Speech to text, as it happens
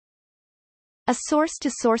A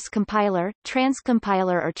source-to-source compiler,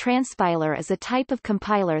 Transcompiler or Transpiler is a type of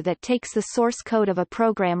compiler that takes the source code of a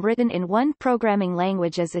program written in one programming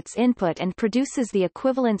language as its input and produces the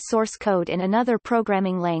equivalent source code in another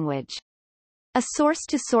programming language. A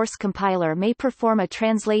source-to-source compiler may perform a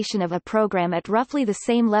translation of a program at roughly the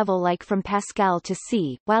same level like from Pascal to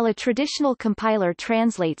C, while a traditional compiler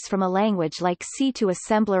translates from a language like C to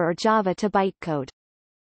assembler or Java to bytecode.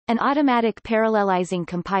 An automatic parallelizing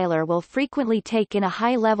compiler will frequently take in a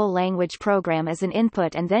high-level language program as an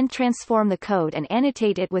input and then transform the code and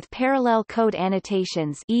annotate it with parallel code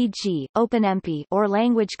annotations, e.g., OpenMP, or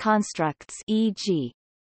language constructs, e.g.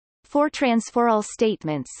 For transforall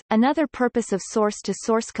statements. Another purpose of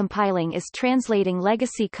source-to-source compiling is translating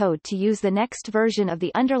legacy code to use the next version of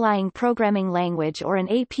the underlying programming language or an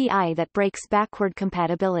API that breaks backward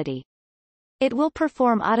compatibility. It will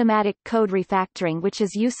perform automatic code refactoring, which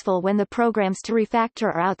is useful when the programs to refactor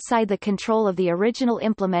are outside the control of the original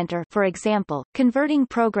implementer, for example, converting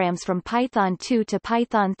programs from Python 2 to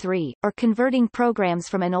Python 3, or converting programs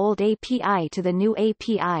from an old API to the new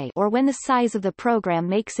API, or when the size of the program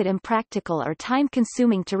makes it impractical or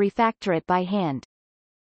time-consuming to refactor it by hand.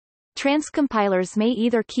 Transcompilers may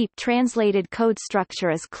either keep translated code structure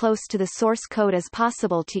as close to the source code as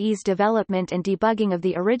possible to ease development and debugging of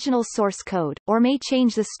the original source code, or may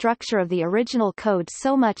change the structure of the original code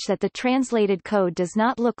so much that the translated code does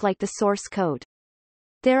not look like the source code.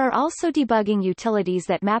 There are also debugging utilities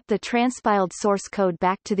that map the transpiled source code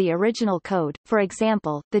back to the original code. For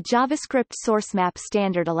example, the JavaScript source map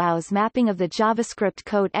standard allows mapping of the JavaScript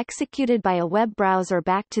code executed by a web browser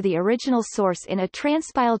back to the original source in a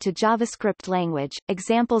transpiled to JavaScript language.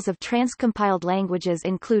 Examples of transcompiled languages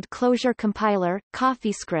include Clojure Compiler,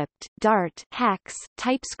 CoffeeScript, Dart, Hax,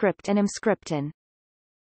 TypeScript and Emscripten.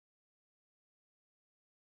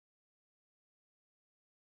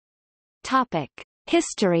 Topic: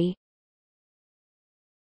 History.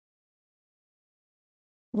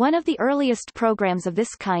 One of the earliest programs of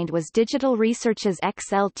this kind was Digital Research's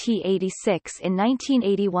XLT86 in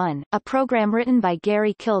 1981, a program written by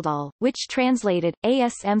Gary Kildall, which translated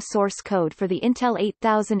ASM source code for the Intel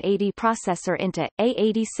 8080 processor into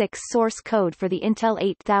A86 source code for the Intel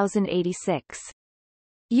 8086.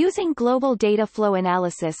 Using global data flow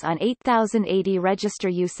analysis on 8080 register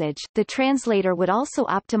usage, the translator would also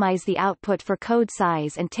optimize the output for code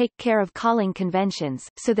size and take care of calling conventions,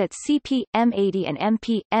 so that CP, M80 and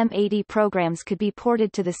MP, M80 programs could be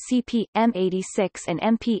ported to the CP, M86 and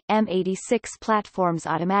MP, M86 platforms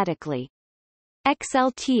automatically.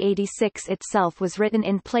 XLT86 itself was written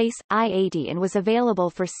in place, I80 and was available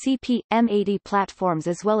for CP, M80 platforms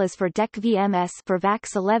as well as for DEC VMS for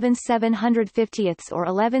VAX 11750 or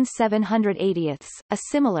 11780. A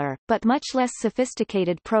similar, but much less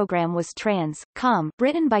sophisticated program was Transcom,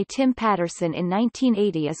 written by Tim Patterson in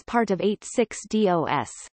 1980 as part of 86DOS.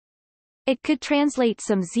 It could translate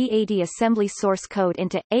some Z80 assembly source code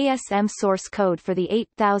into ASM source code for the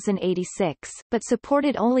 8086, but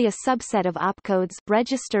supported only a subset of opcodes,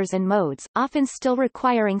 registers and modes, often still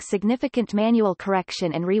requiring significant manual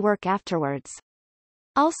correction and rework afterwards.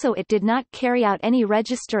 Also, it did not carry out any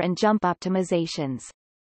register and jump optimizations.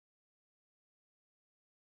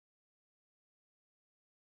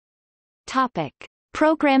 Topic: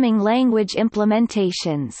 Programming language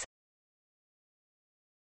implementations.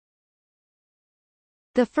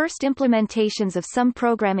 The first implementations of some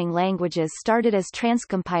programming languages started as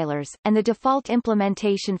transcompilers, and the default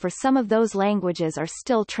implementation for some of those languages are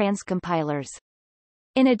still transcompilers.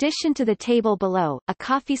 In addition to the table below, a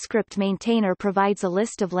CoffeeScript maintainer provides a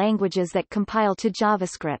list of languages that compile to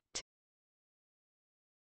JavaScript.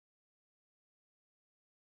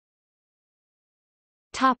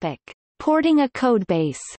 Topic: Porting a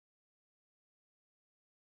codebase.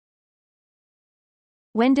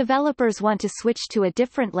 When developers want to switch to a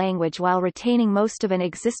different language while retaining most of an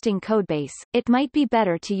existing codebase, it might be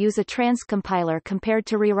better to use a transcompiler compared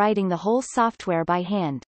to rewriting the whole software by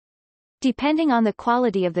hand. Depending on the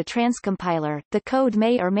quality of the transcompiler, the code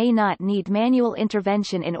may or may not need manual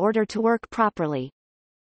intervention in order to work properly.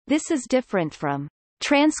 This is different from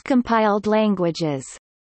transcompiled languages,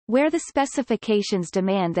 where the specifications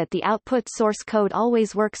demand that the output source code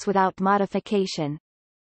always works without modification.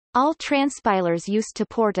 All transpilers used to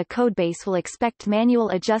port a codebase will expect manual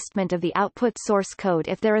adjustment of the output source code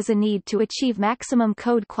if there is a need to achieve maximum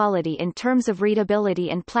code quality in terms of readability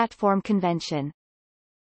and platform convention.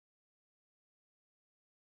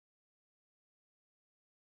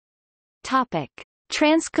 Topic: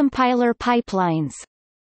 Transcompiler pipelines.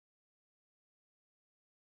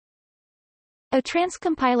 A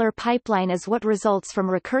transcompiler pipeline is what results from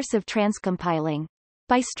recursive transcompiling.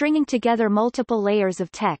 By stringing together multiple layers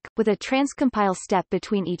of tech, with a transcompile step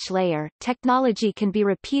between each layer, technology can be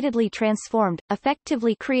repeatedly transformed,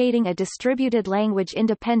 effectively creating a distributed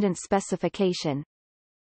language-independent specification.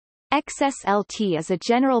 XSLT is a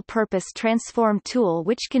general-purpose transform tool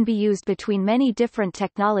which can be used between many different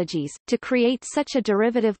technologies, to create such a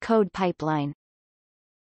derivative code pipeline.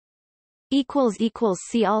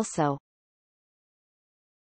 See also